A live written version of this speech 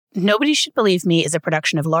Nobody Should Believe Me is a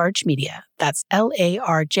production of Large Media. That's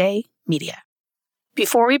LARJ Media.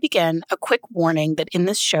 Before we begin, a quick warning that in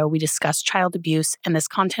this show we discuss child abuse and this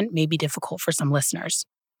content may be difficult for some listeners.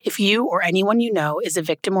 If you or anyone you know is a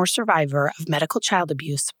victim or survivor of medical child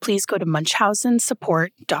abuse, please go to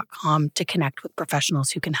munchausensupport.com to connect with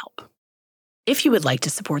professionals who can help. If you would like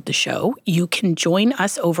to support the show, you can join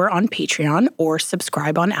us over on Patreon or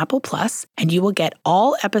subscribe on Apple Plus, and you will get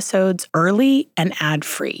all episodes early and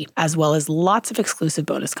ad-free, as well as lots of exclusive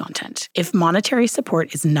bonus content. If monetary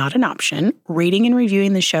support is not an option, rating and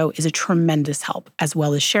reviewing the show is a tremendous help, as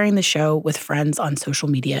well as sharing the show with friends on social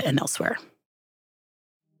media and elsewhere.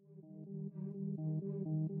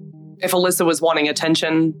 If Alyssa was wanting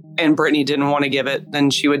attention and Brittany didn't want to give it, then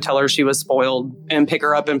she would tell her she was spoiled and pick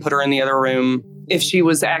her up and put her in the other room. If she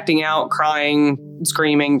was acting out, crying,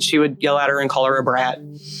 screaming, she would yell at her and call her a brat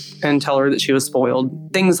and tell her that she was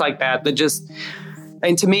spoiled. Things like that just,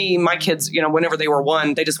 and to me, my kids, whenever they were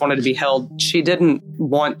one, they just wanted to be held. She didn't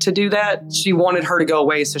want to do that. She wanted her to go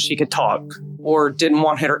away so she could talk, or didn't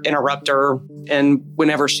want her to interrupt her. And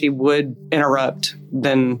whenever she would interrupt,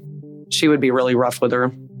 then she would be really rough with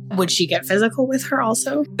her. Would she get physical with her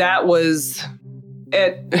also? That was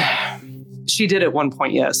it. She did at one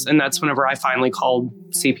point, yes. And that's whenever I finally called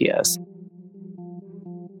CPS.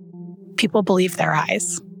 People believe their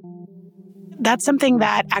eyes. That's something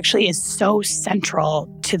that actually is so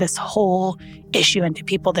central to this whole issue and to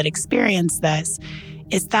people that experience this,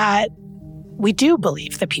 is that we do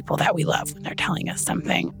believe the people that we love when they're telling us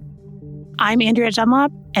something. I'm Andrea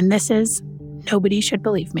Dunlop, and this is Nobody Should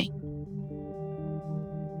Believe Me.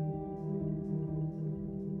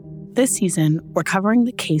 This season, we're covering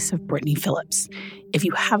the case of Brittany Phillips. If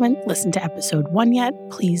you haven't listened to episode 1 yet,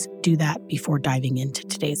 please do that before diving into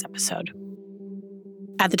today's episode.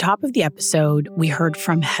 At the top of the episode, we heard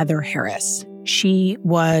from Heather Harris. She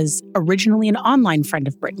was originally an online friend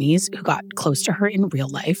of Brittany's who got close to her in real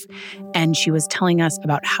life, and she was telling us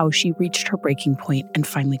about how she reached her breaking point and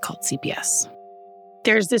finally called CPS.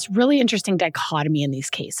 There's this really interesting dichotomy in these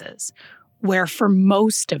cases, where for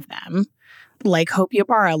most of them, like Hope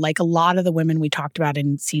Ybarra, like a lot of the women we talked about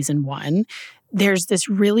in season 1, there's this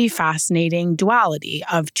really fascinating duality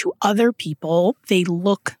of, to other people, they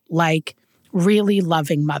look like really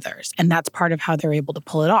loving mothers. And that's part of how they're able to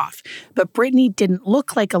pull it off. But Brittany didn't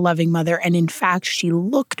look like a loving mother. And in fact, she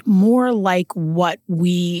looked more like what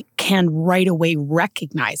we can right away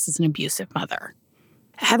recognize as an abusive mother.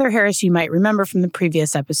 Heather Harris, you might remember from the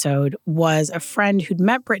previous episode, was a friend who'd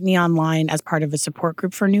met Brittany online as part of a support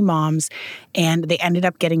group for new moms, and they ended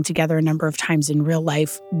up getting together a number of times in real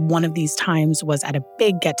life. One of these times was at a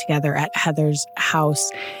big get-together at Heather's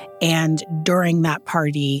house, and during that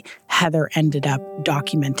party, Heather ended up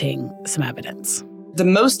documenting some evidence. The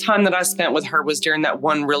most time that I spent with her was during that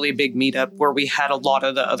one really big meetup where we had a lot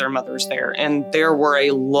of the other mothers there. And there were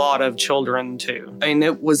a lot of children, too. I mean,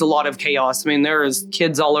 it was a lot of chaos. I mean, there was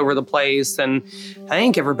kids all over the place. And I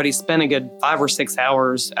think everybody spent a good 5 or 6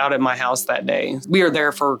 hours out at my house that day. We were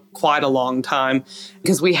there for quite a long time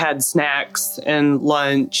because we had snacks and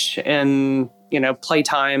lunch and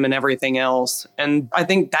playtime and everything else. And I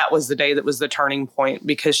think that was the day that was the turning point,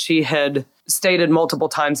 because she had stated multiple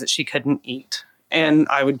times that she couldn't eat. And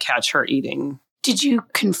I would catch her eating. Did you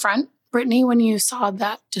confront Brittany when you saw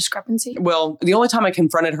that discrepancy? Well, the only time I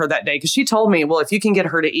confronted her that day, because she told me, well, if you can get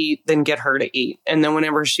her to eat, then get her to eat. And then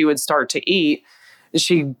whenever she would start to eat,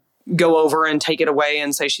 she'd go over and take it away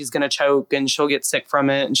and say she's going to choke and she'll get sick from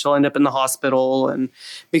it and she'll end up in the hospital. And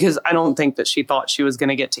because I don't think that she thought she was going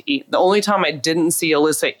to get to eat. The only time I didn't see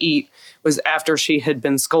Alyssa eat was after she had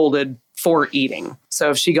been scolded for eating. So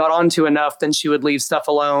if she got onto enough, then she would leave stuff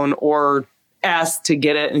alone or asked to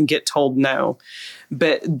get it and get told no.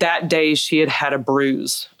 But that day she had had a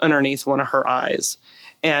bruise underneath one of her eyes.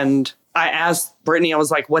 And I asked Brittany, I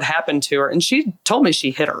was like, what happened to her? And she told me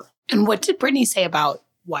she hit her. And what did Brittany say about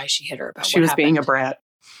why she hit her? About she was being a brat.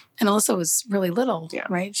 And Alyssa was really little,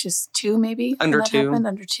 right? She's 2 maybe? Under 2.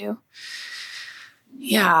 Under 2.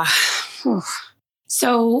 Yeah.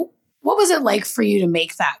 So what was it like for you to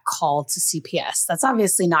make that call to CPS? That's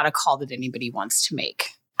obviously not a call that anybody wants to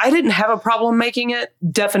make. I didn't have a problem making it,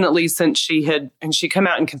 definitely since she come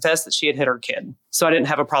out and confessed that she had hit her kid. So I didn't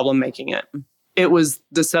have a problem making it. It was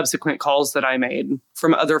the subsequent calls that I made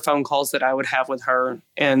from other phone calls that I would have with her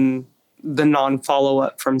and the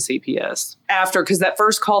non-follow-up from CPS. Because that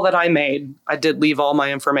first call that I made, I did leave all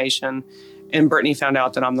my information, and Brittany found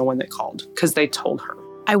out that I'm the one that called because they told her.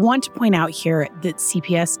 I want to point out here that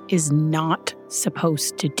CPS is not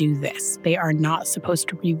supposed to do this. They are not supposed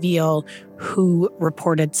to reveal who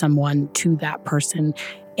reported someone to that person.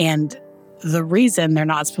 And the reason they're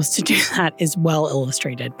not supposed to do that is well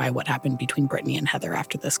illustrated by what happened between Brittany and Heather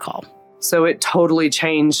after this call. So it totally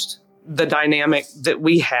changed the dynamic that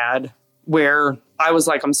we had, where I was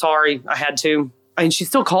like, I'm sorry, I had to. And she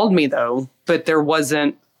still called me though, but there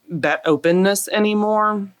wasn't that openness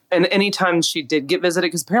anymore. And anytime she did get visited,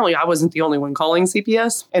 because apparently I wasn't the only one calling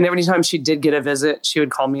CPS, and every time she did get a visit, she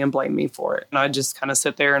would call me and blame me for it. And I'd just kind of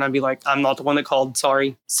sit there and I'd be like, I'm not the one that called,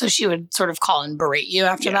 sorry. So she would sort of call and berate you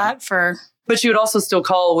after that for... But she would also still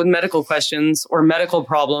call with medical questions or medical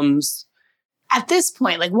problems. At this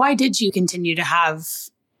point, like, why did you continue to have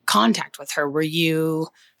contact with her? Were you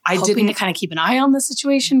hoping to kind of keep an eye on the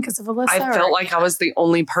situation because of Alyssa? I felt like I was the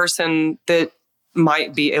only person that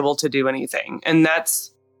might be able to do anything. And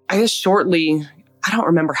that's... I guess shortly, I don't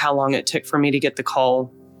remember how long it took for me to get the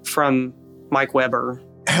call from Mike Weber.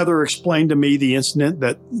 Heather explained to me the incident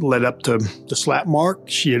that led up to the slap mark.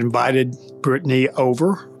 She had invited Brittany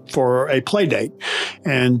over for a play date,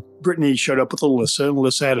 and Brittany showed up with Alyssa, and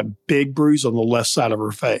Alyssa had a big bruise on the left side of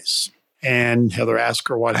her face. And Heather asked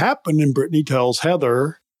her what happened, and Brittany tells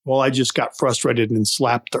Heather, well, I just got frustrated and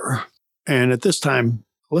slapped her. And at this time,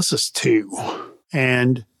 Alyssa's 2.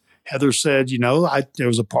 And Heather said, there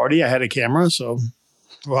was a party. I had a camera. So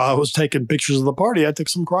while I was taking pictures of the party, I took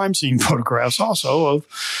some crime scene photographs also of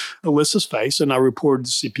Alyssa's face, and I reported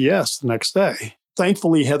to CPS the next day.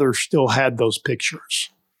 Thankfully, Heather still had those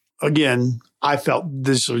pictures. Again, I felt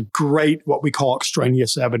this is great, what we call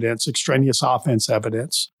extraneous evidence, extraneous offense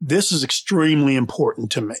evidence. This is extremely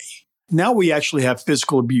important to me. Now we actually have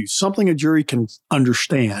physical abuse, something a jury can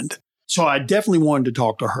understand. So I definitely wanted to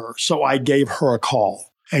talk to her. So I gave her a call.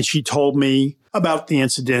 And she told me about the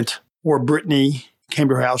incident where Brittany came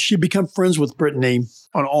to her house. She'd become friends with Brittany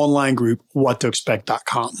on an online group,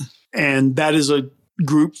 whattoexpect.com. And that is a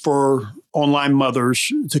group for online mothers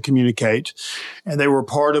to communicate. And they were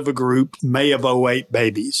part of a group, May of 08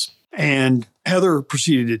 Babies. And Heather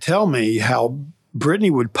proceeded to tell me how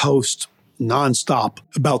Brittany would post nonstop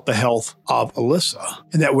about the health of Alyssa,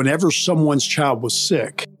 and that whenever someone's child was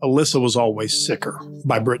sick, Alyssa was always sicker,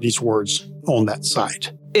 by Brittany's words on that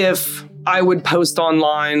site. If I would post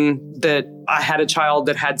online that I had a child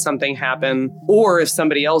that had something happen, or if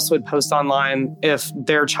somebody else would post online if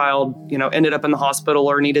their child, ended up in the hospital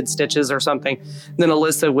or needed stitches or something, then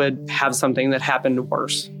Alyssa would have something that happened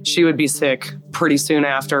worse. She would be sick pretty soon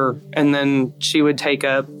after, and then she would take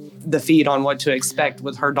up the feed on what to expect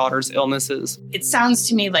with her daughter's illnesses. It sounds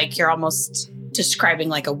to me like you're almost describing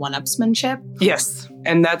like a one-upsmanship. Yes,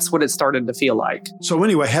 and that's what it started to feel like. So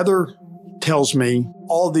anyway, Heather tells me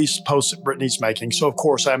all these posts that Brittany's making. So of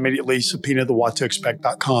course, I immediately subpoenaed the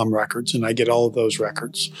whattoexpect.com records, and I get all of those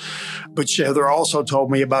records. But Heather also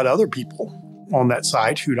told me about other people on that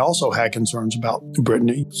site who'd also had concerns about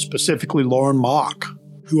Brittany, specifically Lauren Mock,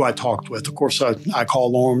 who I talked with. Of course, I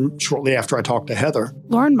called Lauren shortly after I talked to Heather.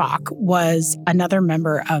 Lauren Mock was another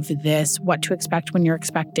member of this What to Expect When You're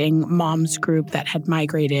Expecting moms group that had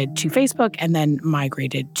migrated to Facebook and then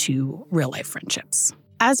migrated to real-life friendships.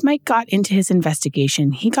 As Mike got into his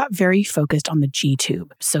investigation, he got very focused on the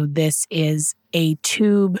G-tube. So this is a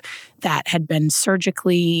tube that had been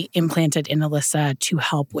surgically implanted in Alyssa to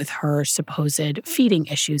help with her supposed feeding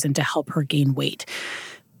issues and to help her gain weight.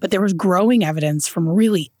 But there was growing evidence from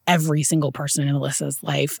really every single person in Alyssa's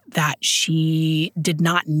life that she did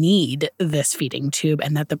not need this feeding tube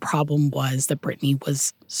and that the problem was that Brittany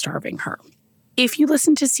was starving her. If you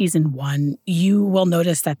listen to season 1, you will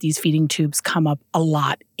notice that these feeding tubes come up a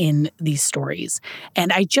lot in these stories.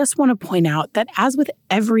 And I just want to point out that as with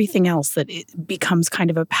everything else, that it becomes kind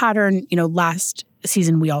of a pattern. Last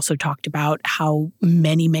season, we also talked about how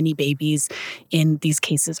many, many babies in these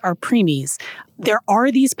cases are preemies. There are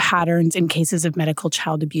these patterns in cases of medical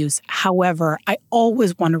child abuse. However, I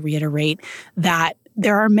always want to reiterate that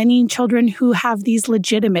there are many children who have these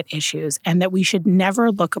legitimate issues and that we should never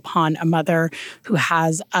look upon a mother who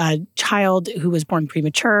has a child who was born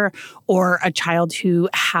premature or a child who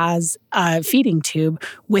has a feeding tube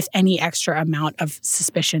with any extra amount of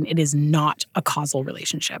suspicion. It is not a causal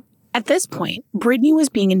relationship. At this point, Brittany was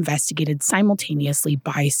being investigated simultaneously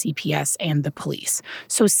by CPS and the police.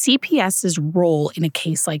 So CPS's role in a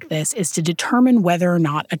case like this is to determine whether or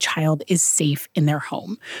not a child is safe in their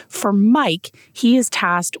home. For Mike, he is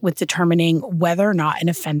tasked with determining whether or not an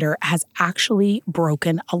offender has actually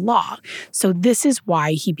broken a law. So this is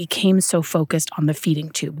why he became so focused on the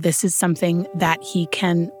feeding tube. This is something that he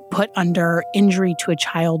can put under injury to a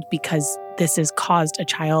child because this has caused a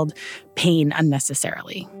child pain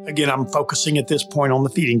unnecessarily. Again, I'm focusing at this point on the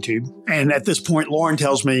feeding tube. And at this point, Lauren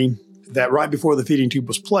tells me that right before the feeding tube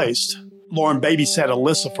was placed, Lauren babysat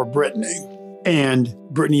Alyssa for Brittany. And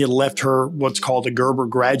Brittany had left her what's called a Gerber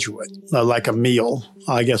graduate, like a meal,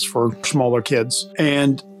 I guess, for smaller kids.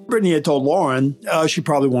 And Brittany had told Lauren she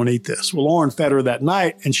probably won't eat this. Well, Lauren fed her that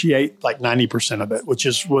night, and she ate like 90% of it, which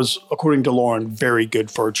was, according to Lauren, very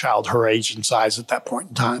good for a child her age and size at that point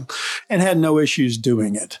in time, and had no issues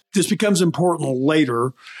doing it. This becomes important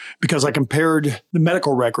later because I compared the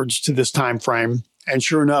medical records to this time frame. And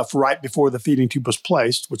sure enough, right before the feeding tube was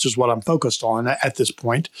placed, which is what I'm focused on at this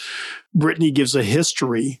point, Brittany gives a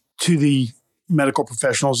history to the medical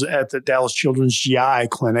professionals at the Dallas Children's GI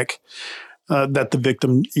Clinic that the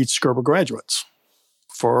victim eats Gerber graduates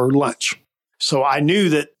for lunch. So I knew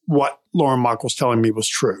that what Lauren Mock was telling me was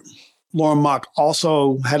true. Lauren Mock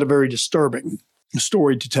also had a very disturbing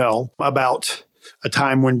story to tell about a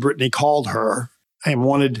time when Brittany called her and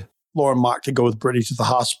wanted Lauren Mock to go with Brittany to the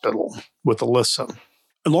hospital with Alyssa.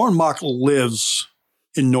 Lauren Mock lives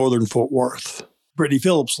in northern Fort Worth. Brittany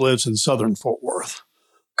Phillips lives in southern Fort Worth.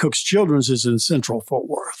 Cook's Children's is in central Fort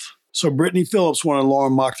Worth. So Brittany Phillips wanted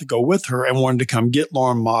Lauren Mock to go with her and wanted to come get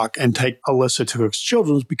Lauren Mock and take Alyssa to Cook's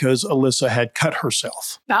Children's because Alyssa had cut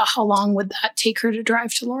herself. About how long would that take her to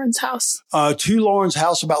drive to Lauren's house? To Lauren's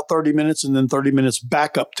house, about 30 minutes, and then 30 minutes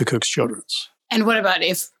back up to Cook's Children's. And what about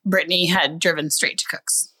if Brittany had driven straight to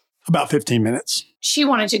Cook's? About 15 minutes. She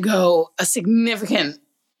wanted to go a significant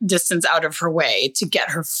distance out of her way to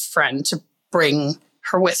get her friend to bring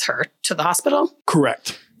her with her to the hospital?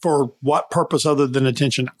 Correct. For what purpose other than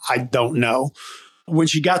attention, I don't know. When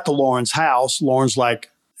she got to Lauren's house, Lauren's like,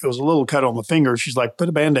 it was a little cut on the finger. She's like, put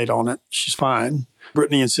a Band-Aid on it. She's fine.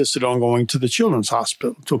 Brittany insisted on going to the children's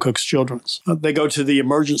hospital, to Cook's Children's. They go to the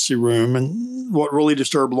emergency room, and what really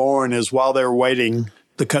disturbed Lauren is while they were waiting,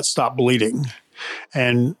 the cut stopped bleeding.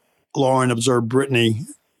 And Lauren observed Brittany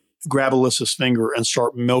grab Alyssa's finger and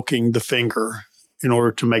start milking the finger in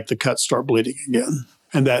order to make the cut start bleeding again.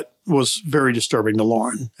 And that was very disturbing to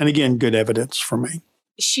Lauren. And again, good evidence for me.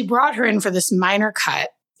 She brought her in for this minor cut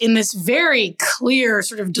in this very clear,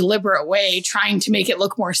 sort of deliberate way, trying to make it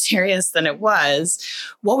look more serious than it was.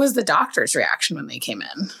 What was the doctor's reaction when they came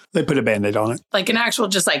in? They put a Band-Aid on it. Like an actual,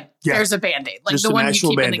 just like, there's a Band-Aid. Like just the one you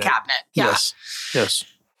keep Band-Aid in the cabinet. Yeah. Yes.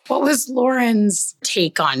 What was Lauren's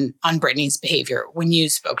take on Brittany's behavior when you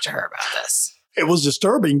spoke to her about this? It was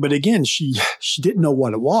disturbing, but again, she didn't know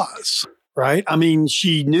what it was, right? I mean,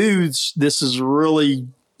 she knew this is really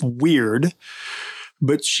weird,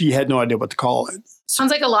 but she had no idea what to call it.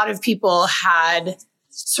 Sounds like a lot of people had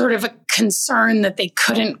sort of a concern that they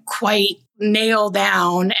couldn't quite nail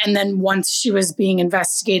down. And then once she was being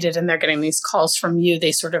investigated and they're getting these calls from you,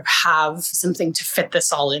 they sort of have something to fit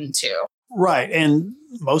this all into. Right. And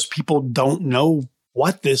most people don't know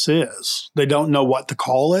what this is. They don't know what to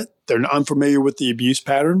call it. They're unfamiliar with the abuse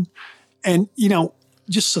pattern. And,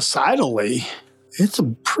 just societally, it's a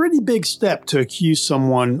pretty big step to accuse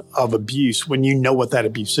someone of abuse when you know what that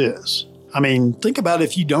abuse is. I mean, think about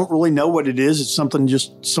if you don't really know what it is. It's something,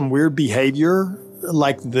 just some weird behavior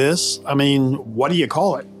like this. I mean, what do you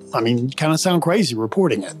call it? I mean, you kind of sound crazy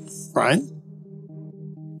reporting it, right?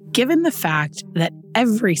 Given the fact that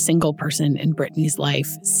every single person in Brittany's life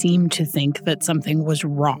seemed to think that something was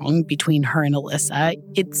wrong between her and Alyssa,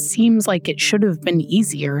 it seems like it should have been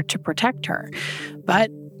easier to protect her.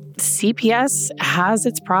 But CPS has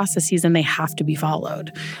its processes and they have to be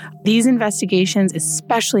followed. These investigations,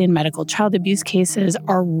 especially in medical child abuse cases,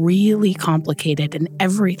 are really complicated and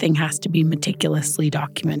everything has to be meticulously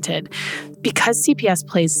documented. Because CPS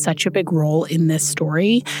plays such a big role in this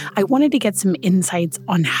story, I wanted to get some insights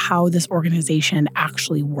on how this organization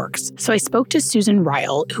actually works. So I spoke to Susan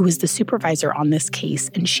Ryle, who is the supervisor on this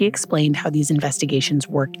case, and she explained how these investigations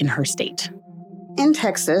work in her state. In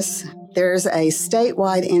Texas, there's a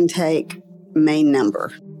statewide intake main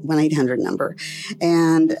number, 1-800 number,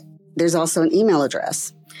 and there's also an email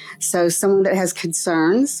address. So someone that has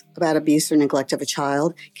concerns about abuse or neglect of a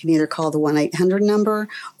child can either call the 1-800 number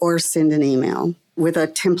or send an email with a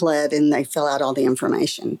template, and they fill out all the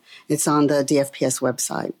information. It's on the DFPS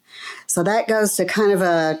website. So that goes to kind of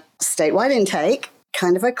a statewide intake,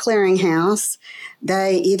 kind of a clearinghouse.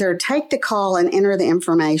 They either take the call and enter the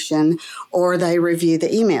information, or they review the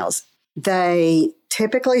emails. They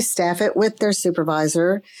typically staff it with their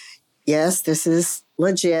supervisor. Yes, this is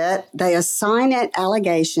legit. They assign it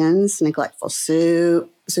allegations, neglectful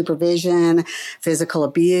supervision, physical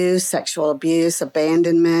abuse, sexual abuse,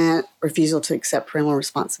 abandonment, refusal to accept parental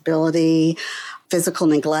responsibility, physical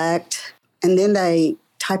neglect. And then they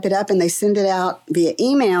type it up and they send it out via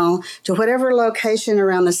email to whatever location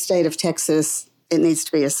around the state of Texas it needs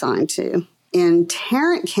to be assigned to. In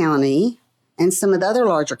Tarrant County and some of the other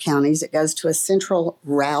larger counties, it goes to a central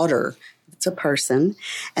router It's a person.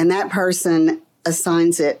 And that person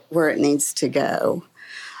assigns it where it needs to go.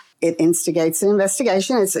 It instigates an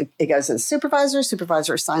investigation. It goes to the supervisor.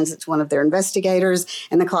 Supervisor assigns it to one of their investigators,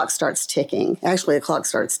 and the clock starts ticking. Actually, the clock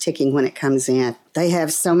starts ticking when it comes in. They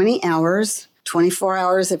have so many hours, 24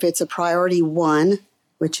 hours if it's a priority 1,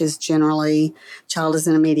 which is generally child is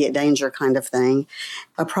in immediate danger kind of thing.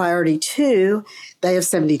 A priority 2, they have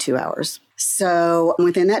 72 hours. So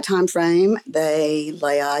within that time frame, they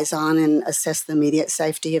lay eyes on and assess the immediate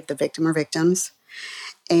safety of the victim or victims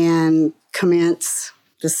and commence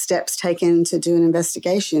the steps taken to do an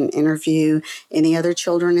investigation, interview any other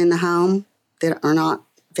children in the home that are not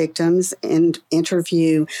victims, and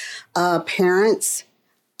interview parents,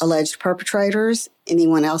 alleged perpetrators,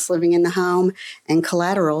 anyone else living in the home, and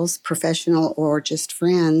collaterals, professional or just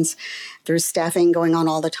friends. There's staffing going on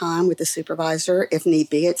all the time with the supervisor. If need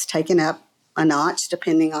be, it's taken up a notch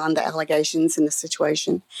depending on the allegations and the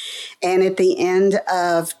situation. And at the end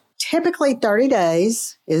of typically 30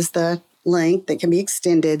 days is the length that can be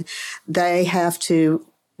extended, they have to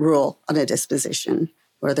rule on a disposition,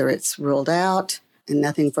 whether it's ruled out and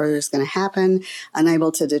nothing further is going to happen,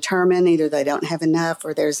 unable to determine either they don't have enough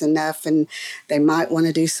or there's enough and they might want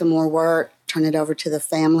to do some more work, turn it over to the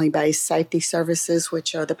family-based safety services,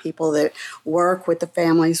 which are the people that work with the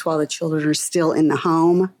families while the children are still in the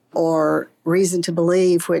home, or reason to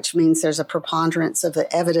believe, which means there's a preponderance of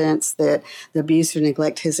the evidence that the abuse or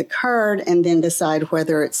neglect has occurred, and then decide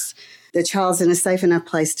whether it's the child's in a safe enough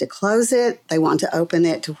place to close it. They want to open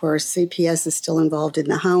it to where CPS is still involved in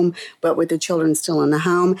the home, but with the children still in the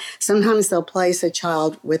home. Sometimes they'll place a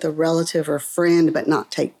child with a relative or friend, but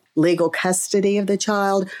not take legal custody of the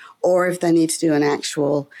child, or if they need to do an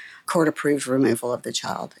actual court-approved removal of the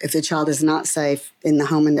child. If the child is not safe in the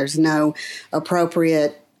home and there's no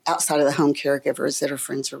appropriate outside of the home caregivers that are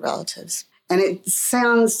friends or relatives. And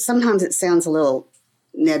sometimes it sounds a little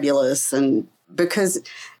nebulous, and because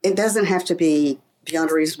it doesn't have to be beyond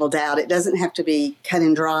a reasonable doubt. It doesn't have to be cut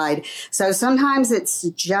and dried. So sometimes it's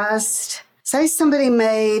just, say somebody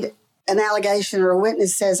made an allegation or a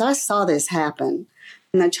witness says, I saw this happen.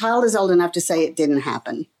 And the child is old enough to say it didn't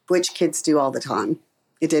happen, which kids do all the time.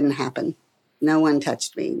 It didn't happen. No one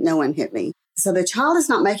touched me. No one hit me. So the child is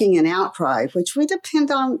not making an outcry, which we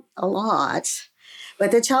depend on a lot.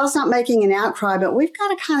 But the child's not making an outcry, but we've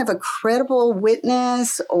got a kind of a credible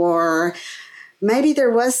witness, or maybe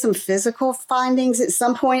there was some physical findings at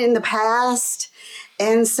some point in the past.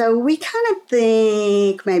 And so we kind of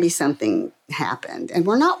think maybe something happened, and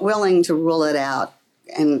we're not willing to rule it out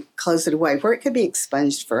and close it away where it could be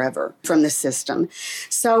expunged forever from the system.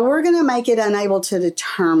 So we're going to make it unable to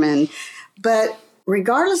determine. But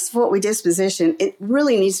regardless of what we disposition, it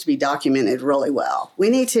really needs to be documented really well. We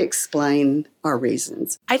need to explain our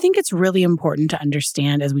reasons. I think it's really important to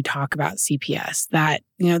understand as we talk about CPS that,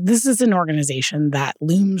 this is an organization that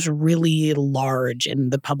looms really large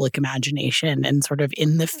in the public imagination and sort of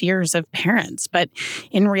in the fears of parents. But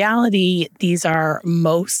in reality, these are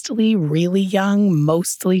mostly really young,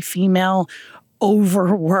 mostly female,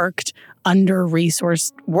 overworked,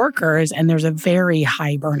 under-resourced workers, and there's a very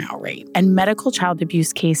high burnout rate. And medical child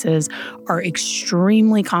abuse cases are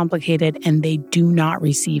extremely complicated, and they do not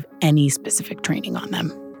receive any specific training on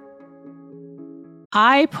them.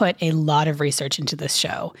 I put a lot of research into this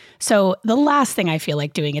show, so the last thing I feel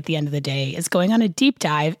like doing at the end of the day is going on a deep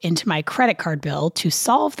dive into my credit card bill to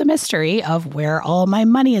solve the mystery of where all my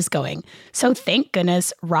money is going. So thank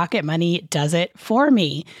goodness Rocket Money does it for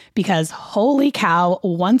me, because holy cow,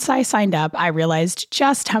 once I signed up, I realized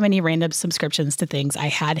just how many random subscriptions to things I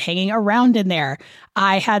had hanging around in there.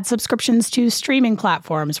 I had subscriptions to streaming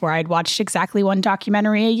platforms where I'd watched exactly one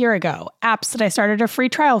documentary a year ago, apps that I started a free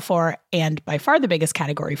trial for, and by far the biggest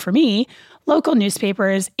category for me, local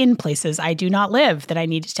newspapers in places I do not live that I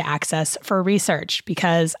needed to access for research.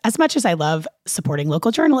 Because as much as I love supporting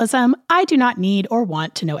local journalism, I do not need or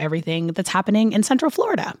want to know everything that's happening in Central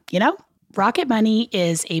Florida, Rocket Money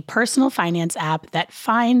is a personal finance app that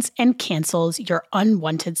finds and cancels your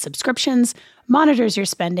unwanted subscriptions, monitors your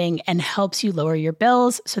spending, and helps you lower your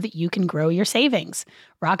bills so that you can grow your savings.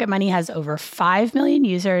 Rocket Money has over 5 million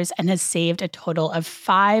users and has saved a total of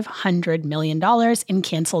 $500 million in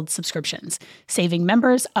canceled subscriptions, saving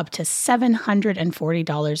members up to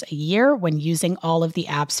 $740 a year when using all of the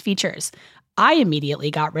app's features. I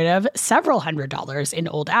immediately got rid of several $100s in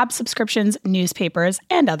old app subscriptions, newspapers,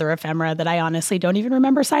 and other ephemera that I honestly don't even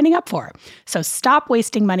remember signing up for. So stop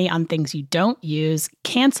wasting money on things you don't use.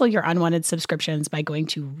 Cancel your unwanted subscriptions by going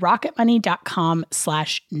to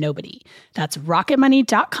rocketmoney.com/nobody. That's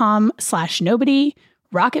rocketmoney.com/nobody.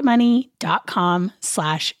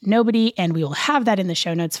 rocketmoney.com/nobody, and we will have that in the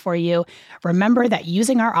show notes for you. Remember that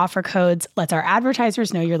using our offer codes lets our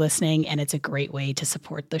advertisers know you're listening, and it's a great way to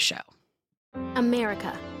support the show.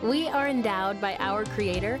 America. We are endowed by our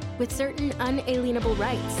Creator with certain unalienable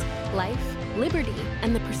rights: life, liberty,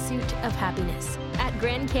 and the pursuit of happiness. At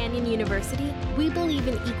Grand Canyon University, we believe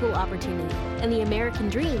in equal opportunity, and the American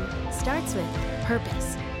dream starts with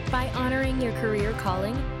purpose. By honoring your career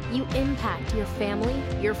calling, you impact your family,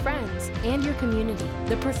 your friends, and your community.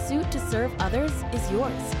 The pursuit to serve others is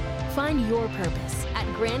yours. Find your purpose at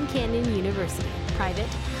Grand Canyon University. Private,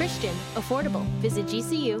 Christian, affordable. Visit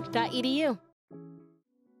gcu.edu.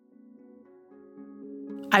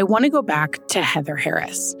 I want to go back to Heather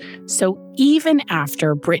Harris. So even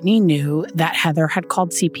after Brittany knew that Heather had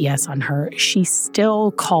called CPS on her, she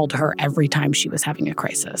still called her every time she was having a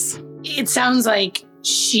crisis. It sounds like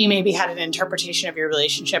she maybe had an interpretation of your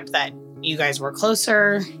relationship that you guys were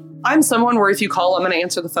closer. I'm someone where if you call, I'm going to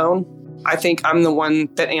answer the phone. I think I'm the one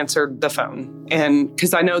that answered the phone. And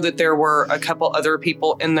because I know that there were a couple other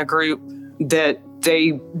people in the group that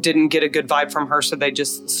they didn't get a good vibe from her, so they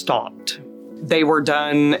just stopped. They were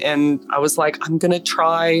done, and I was like, I'm going to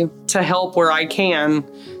try to help where I can.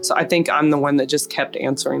 So I think I'm the one that just kept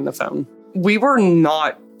answering the phone. We were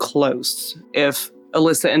not close. If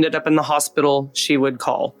Alyssa ended up in the hospital, she would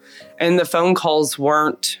call. And the phone calls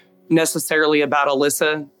weren't necessarily about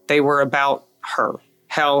Alyssa. They were about her,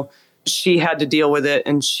 how she had to deal with it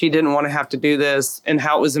and she didn't want to have to do this, and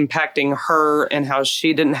how it was impacting her and how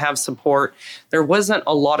she didn't have support. There wasn't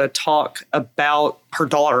a lot of talk about her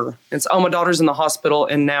daughter. It's, oh, my daughter's in the hospital,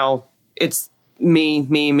 and now it's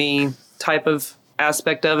me type of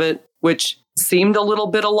aspect of it, which seemed a little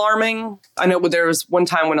bit alarming. I know there was one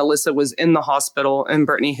time when Alyssa was in the hospital and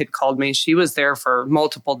Brittany had called me. She was there for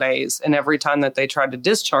multiple days, and every time that they tried to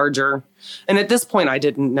discharge her, and at this point I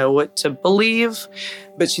didn't know what to believe,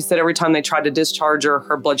 but she said every time they tried to discharge her,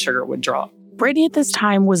 her blood sugar would drop. Brittany at this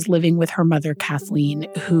time was living with her mother, Kathleen,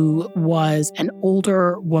 who was an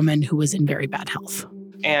older woman who was in very bad health.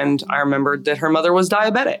 And I remembered that her mother was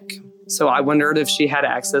diabetic. So I wondered if she had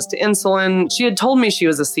access to insulin. She had told me she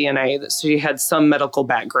was a CNA, that she had some medical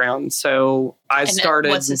background. So I started...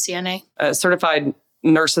 What's a CNA? A certified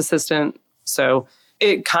nurse assistant. So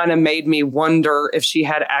it kind of made me wonder if she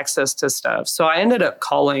had access to stuff. So I ended up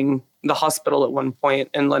calling the hospital at one point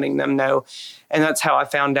and letting them know. And that's how I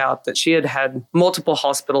found out that she had had multiple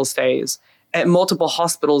hospital stays at multiple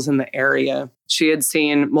hospitals in the area. She had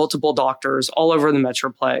seen multiple doctors all over the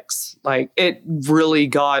Metroplex. Like, it really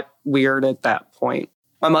got weird at that point.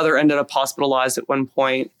 My mother ended up hospitalized at one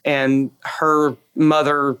point, and her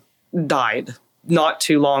mother died not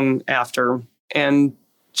too long after. And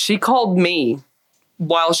she called me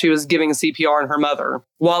while she was giving CPR on her mother,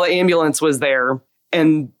 while the ambulance was there.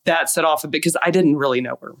 And that set off a bit because I didn't really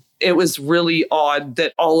know her. It was really odd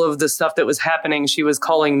that all of the stuff that was happening, she was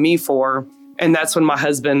calling me for. And that's when my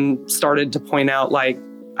husband started to point out, like,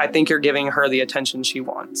 I think you're giving her the attention she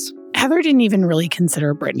wants. Heather didn't even really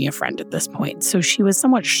consider Brittany a friend at this point, so she was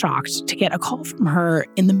somewhat shocked to get a call from her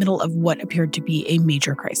in the middle of what appeared to be a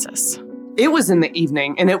major crisis. It was in the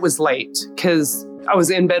evening, and it was late because I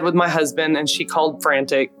was in bed with my husband, and she called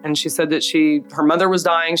frantic, and she said that her mother was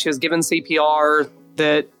dying, she was given CPR,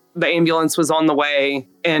 that the ambulance was on the way,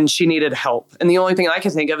 and she needed help. And the only thing I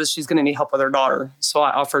could think of is she's going to need help with her daughter. So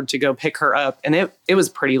I offered to go pick her up. And it was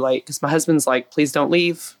pretty late because my husband's like, please don't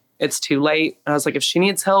leave. It's too late. And I was like, if she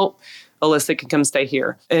needs help, Alyssa can come stay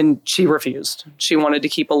here. And she refused. She wanted to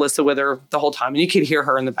keep Alyssa with her the whole time. And you could hear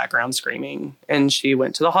her in the background screaming. And she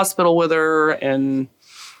went to the hospital with her. And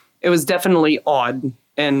it was definitely odd.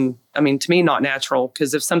 And I mean, to me, not natural,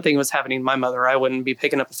 because if something was happening to my mother, I wouldn't be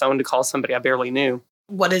picking up the phone to call somebody I barely knew.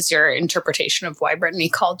 What is your interpretation of why Brittany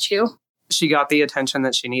called you? She got the attention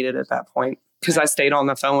that she needed at that point, because I stayed on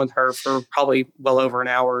the phone with her for probably well over an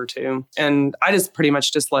hour or two. And I just pretty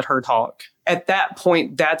much just let her talk. At that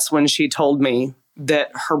point, that's when she told me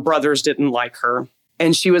that her brothers didn't like her.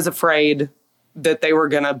 And she was afraid that they were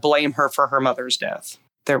going to blame her for her mother's death.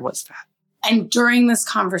 There was that. And during this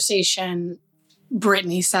conversation,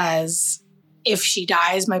 Brittany says, if she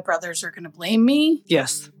dies, my brothers are going to blame me.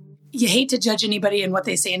 Yes. You hate to judge anybody and what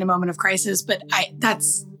they say in a moment of crisis, but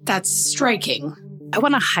that's striking. I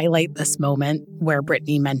want to highlight this moment where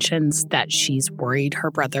Brittany mentions that she's worried her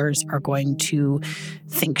brothers are going to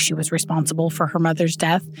think she was responsible for her mother's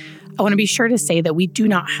death. I want to be sure to say that we do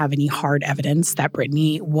not have any hard evidence that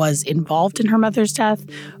Brittany was involved in her mother's death.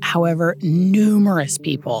 However, numerous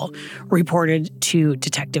people reported to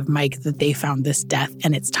Detective Mike that they found this death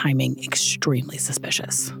and its timing extremely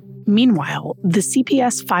suspicious. Meanwhile, the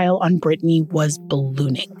CPS file on Brittany was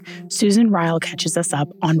ballooning. Susan Ryle catches us up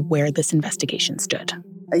on where this investigation stood.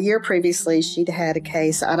 A year previously, she'd had a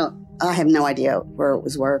case. I have no idea where it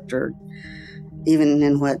was worked or even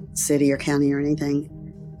in what city or county or anything.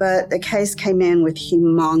 But the case came in with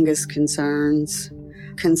humongous concerns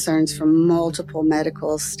from multiple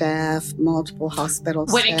medical staff, multiple hospital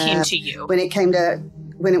staff. When it came to you?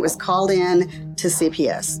 When it was called in to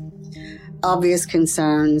CPS. Obvious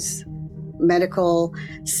concerns, medical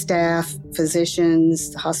staff,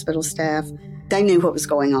 physicians, hospital staff, they knew what was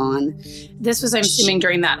going on. This was, I'm assuming,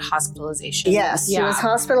 during that hospitalization. Yes, she was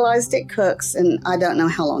hospitalized at Cook's, and I don't know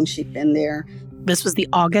how long she'd been there. This was the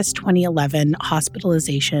August 2011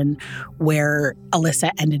 hospitalization where Alyssa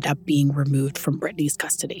ended up being removed from Brittany's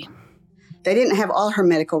custody. They didn't have all her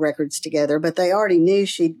medical records together, but they already knew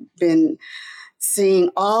she'd been seeing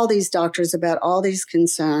all these doctors about all these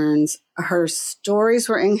concerns. Her stories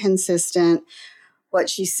were inconsistent. What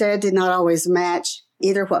she said did not always match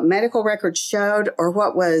either what medical records showed or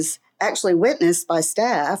what was actually witnessed by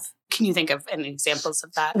staff. Can you think of any examples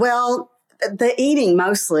of that? Well, the eating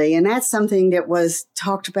mostly, and that's something that was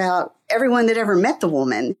talked about. Everyone that ever met the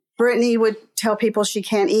woman, Brittany would tell people she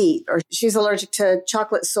can't eat, or she's allergic to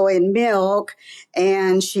chocolate, soy, and milk,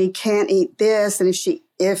 and she can't eat this. And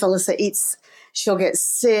if Alyssa eats, she'll get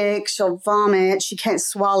sick, she'll vomit, she can't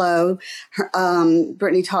swallow.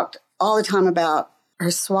 Brittany talked all the time about her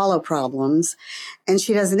swallow problems, and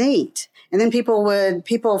she doesn't eat. And then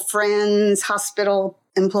friends, hospital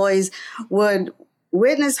employees would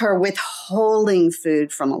witness her withholding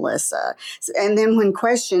food from Alyssa. And then when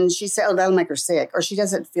questioned, she said, that'll make her sick, or she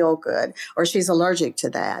doesn't feel good, or she's allergic to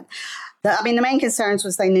that. The main concerns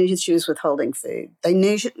was they knew that she was withholding food. They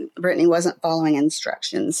knew Brittany wasn't following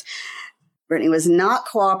instructions. Brittany was not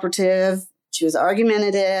cooperative. She was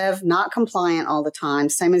argumentative, not compliant all the time,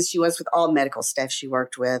 same as she was with all medical staff she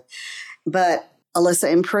worked with. But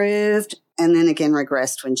Alyssa improved and then again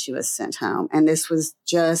regressed when she was sent home. And this was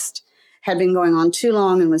had been going on too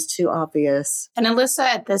long and was too obvious. And Alyssa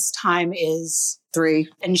at this time is 3.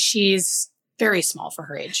 And she's very small for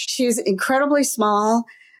her age. She's incredibly small.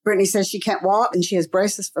 Brittany says she can't walk and she has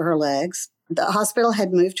braces for her legs. The hospital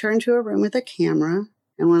had moved her into a room with a camera.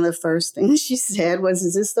 And one of the first things she said was,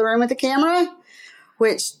 "Is this the room with the camera?"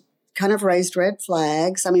 Which kind of raised red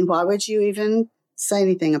flags. Why would you even say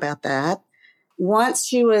anything about that? Once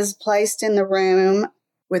she was placed in the room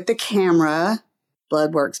with the camera,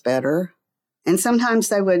 blood works better. And sometimes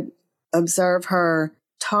they would observe her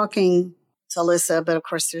talking to Alyssa, but of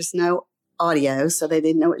course there's no audio, so they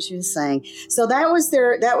didn't know what she was saying. So that was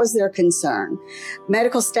their concern.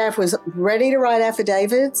 Medical staff was ready to write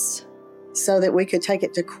affidavits so that we could take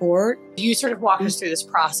it to court. You sort of walked us through this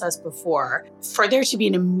process before. For there to be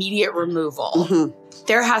an immediate removal,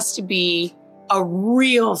 there has to be a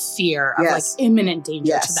real fear of imminent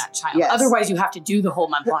danger to that child. Yes. Otherwise, you have to do the whole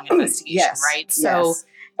month-long investigation, right? So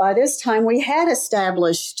by this time, we had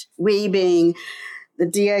established, we being the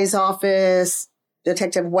DA's office,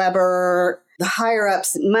 Detective Weber, the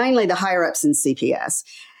higher-ups, mainly the higher-ups in CPS,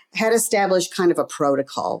 had established kind of a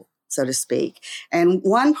protocol, so to speak. And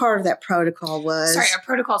one part of that protocol was... Sorry, a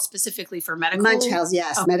protocol specifically for medical... Munchausen,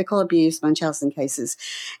 yes, medical abuse, Munchausen cases.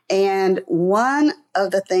 And one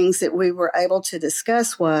of the things that we were able to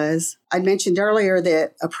discuss was, I mentioned earlier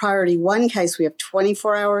that a priority 1 case, we have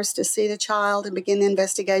 24 hours to see the child and begin the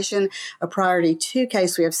investigation. A priority 2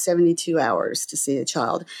 case, we have 72 hours to see the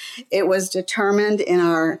child. It was determined in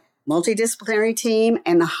our multidisciplinary team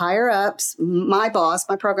and the higher-ups, my boss,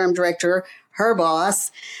 my program director, her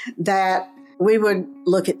boss, that we would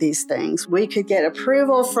look at these things. We could get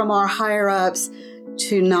approval from our higher-ups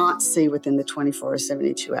to not see within the 24 or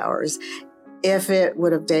 72 hours if it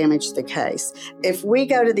would have damaged the case. If we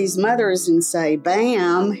go to these mothers and say,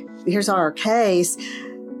 bam, here's our case,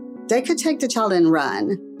 they could take the child and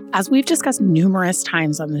run. As we've discussed numerous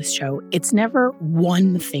times on this show, it's never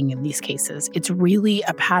one thing in these cases. It's really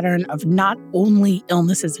a pattern of not only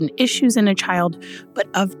illnesses and issues in a child, but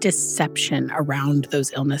of deception around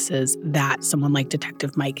those illnesses that someone like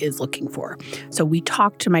Detective Mike is looking for. So we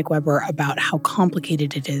talked to Mike Weber about how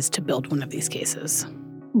complicated it is to build one of these cases.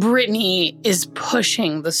 Brittany is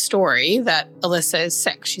pushing the story that Alyssa is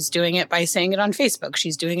sick. She's doing it by saying it on Facebook.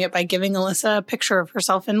 She's doing it by giving Alyssa a picture of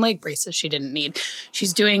herself in leg braces she didn't need.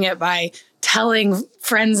 She's doing it by telling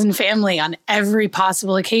friends and family on every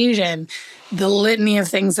possible occasion the litany of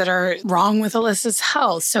things that are wrong with Alyssa's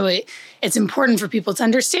health. So it's important for people to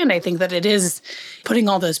understand, I think, that it is putting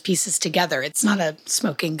all those pieces together. It's not a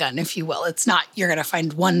smoking gun, if you will. It's not you're going to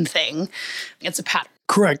find one thing. It's a pattern.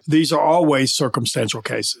 Correct. These are always circumstantial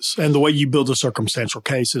cases. And the way you build a circumstantial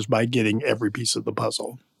case is by getting every piece of the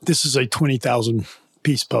puzzle. This is a 20,000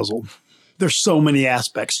 piece puzzle. There's so many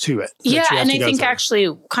aspects to it. Yeah, and I think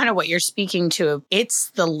actually kind of what you're speaking to, it's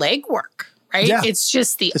the legwork, right? Yeah. It's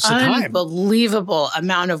just the unbelievable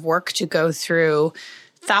amount of work to go through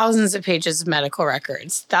thousands of pages of medical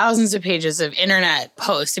records, thousands of pages of internet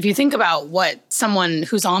posts. If you think about what someone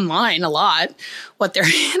who's online a lot, what their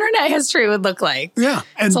internet history would look like. Yeah.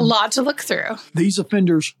 And it's a lot to look through. These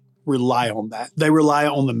offenders rely on that. They rely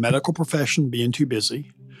on the medical profession being too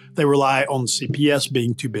busy. They rely on CPS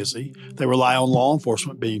being too busy. They rely on law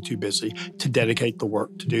enforcement being too busy to dedicate the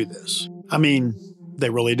work to do this. I mean,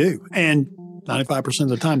 they really do. And 95% of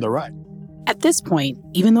the time, they're right. At this point,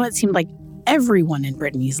 even though it seemed like everyone in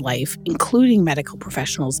Brittany's life, including medical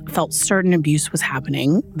professionals, felt certain abuse was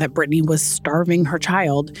happening, that Brittany was starving her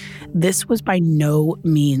child, this was by no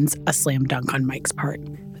means a slam dunk on Mike's part.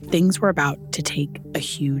 Things were about to take a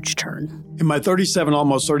huge turn. In my 37,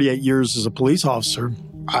 almost 38 years as a police officer,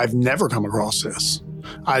 I've never come across this.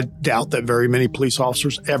 I doubt that very many police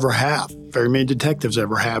officers ever have, very many detectives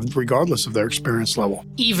ever have, regardless of their experience level.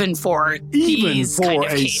 Even for a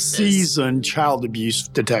cases. Seasoned child abuse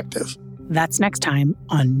detective. That's next time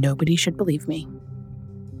on Nobody Should Believe Me.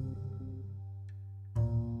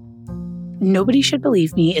 Nobody Should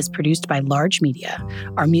Believe Me is produced by Large Media.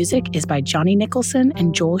 Our music is by Johnny Nicholson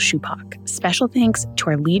and Joel Schupak. Special thanks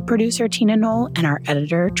to our lead producer, Tina Knoll, and our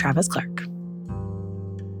editor, Travis Clark.